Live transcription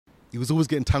He was always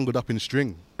getting tangled up in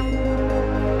string.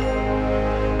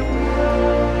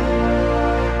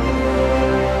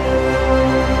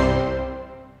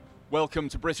 Welcome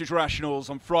to British Rationals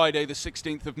on Friday the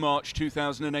 16th of March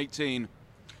 2018,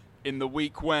 in the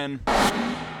week when,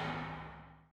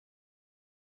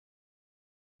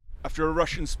 after a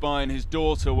Russian spy and his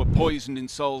daughter were poisoned in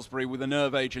Salisbury with a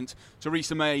nerve agent,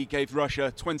 Theresa May gave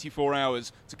Russia 24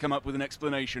 hours to come up with an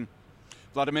explanation.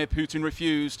 Vladimir Putin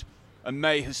refused, and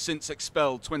May has since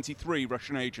expelled 23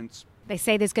 Russian agents. They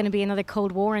say there's going to be another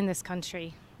Cold War in this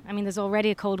country. I mean, there's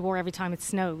already a Cold War every time it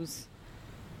snows.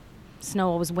 Snow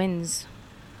always wins.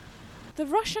 The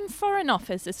Russian Foreign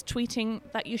Office is tweeting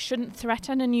that you shouldn't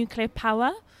threaten a nuclear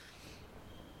power.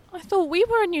 I thought we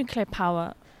were a nuclear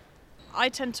power. I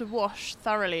tend to wash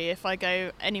thoroughly if I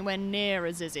go anywhere near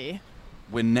a Zizzy.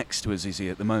 We're next to a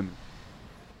Zizzy at the moment.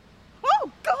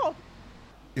 Oh, God!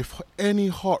 If any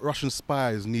hot Russian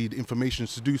spies need information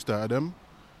seduced out of them,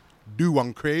 do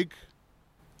one, Craig.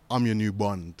 I'm your new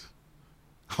Bond.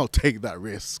 I'll take that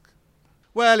risk.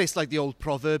 Well, it's like the old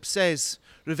proverb says,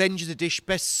 revenge is a dish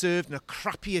best served in a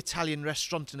crappy Italian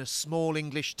restaurant in a small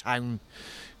English town.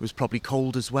 It was probably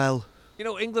cold as well. You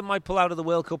know, England might pull out of the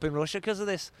World Cup in Russia because of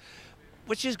this,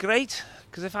 which is great,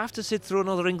 because if I have to sit through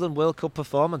another England World Cup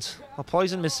performance, I'll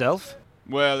poison myself.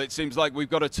 Well, it seems like we've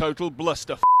got a total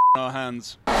bluster on our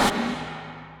hands.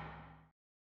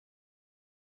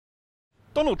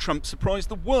 Donald Trump surprised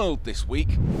the world this week.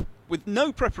 With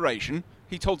no preparation,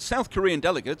 he told South Korean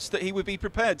delegates that he would be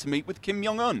prepared to meet with Kim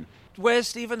Jong-un. Where's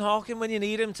Stephen Hawking when you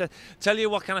need him to tell you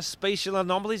what kind of spatial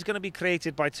anomaly is going to be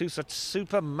created by two such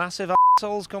super massive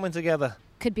assholes coming together?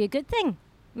 Could be a good thing.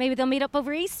 Maybe they'll meet up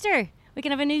over Easter. We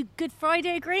can have a new Good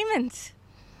Friday agreement.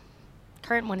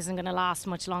 Current one isn't going to last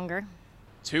much longer.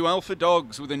 Two alpha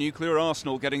dogs with a nuclear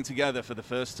arsenal getting together for the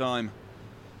first time.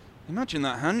 Imagine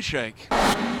that handshake.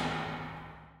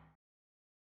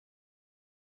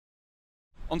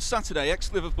 On Saturday,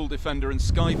 ex-Liverpool defender and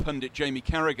Sky pundit Jamie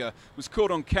Carragher was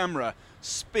caught on camera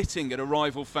spitting at a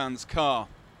rival fan's car.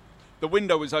 The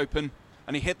window was open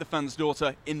and he hit the fan's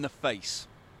daughter in the face.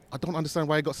 I don't understand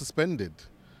why he got suspended.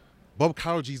 Bob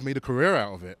Carolgee's made a career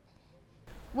out of it.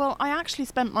 Well, I actually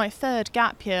spent my third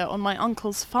gap year on my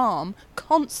uncle's farm,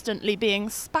 constantly being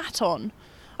spat on.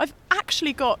 I've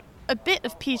actually got a bit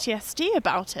of PTSD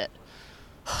about it.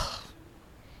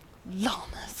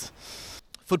 Llamas.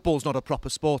 Football's not a proper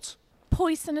sport.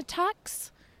 Poison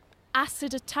attacks,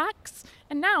 acid attacks,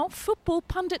 and now football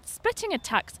pundit spitting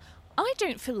attacks. I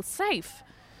don't feel safe.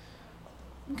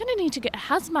 I'm going to need to get a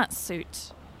hazmat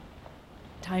suit.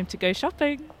 Time to go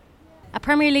shopping. A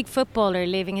Premier League footballer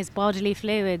leaving his bodily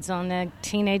fluids on a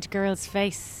teenage girl's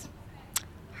face.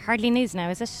 Hardly news now,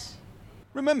 is it?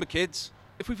 Remember, kids,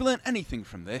 if we've learnt anything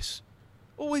from this,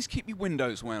 always keep your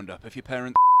windows wound up if your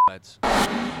parents beds.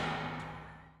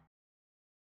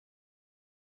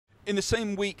 In the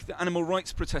same week that animal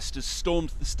rights protesters stormed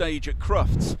the stage at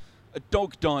Crufts, a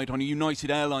dog died on a United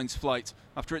Airlines flight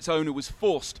after its owner was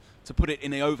forced to put it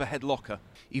in an overhead locker.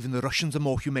 Even the Russians are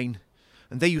more humane,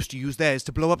 and they used to use theirs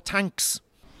to blow up tanks.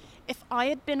 If I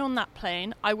had been on that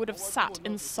plane, I would have sat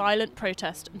in silent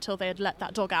protest until they had let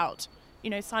that dog out. You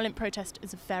know, silent protest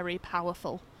is very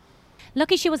powerful.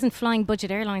 Lucky she wasn't flying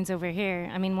budget airlines over here.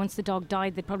 I mean, once the dog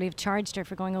died, they'd probably have charged her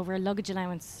for going over a luggage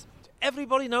allowance.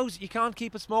 Everybody knows you can't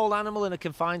keep a small animal in a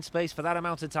confined space for that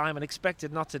amount of time and expect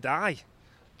it not to die.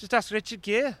 Just ask Richard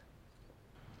Gere.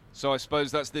 So I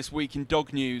suppose that's this week in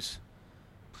dog news.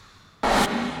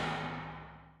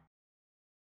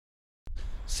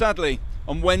 Sadly,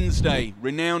 on Wednesday,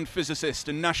 renowned physicist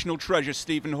and national treasure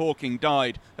Stephen Hawking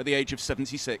died at the age of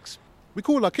 76. We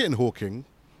call our kitten Hawking.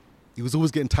 He was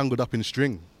always getting tangled up in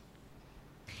string.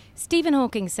 Stephen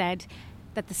Hawking said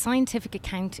that the scientific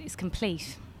account is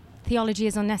complete. Theology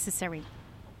is unnecessary.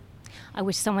 I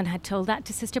wish someone had told that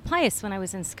to Sister Pius when I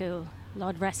was in school.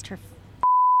 Lord rest her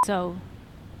soul.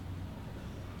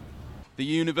 The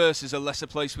universe is a lesser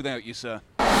place without you, sir.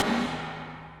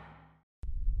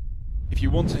 If you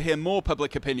want to hear more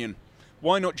public opinion,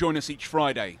 why not join us each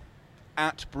Friday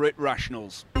at Brit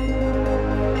Rationals?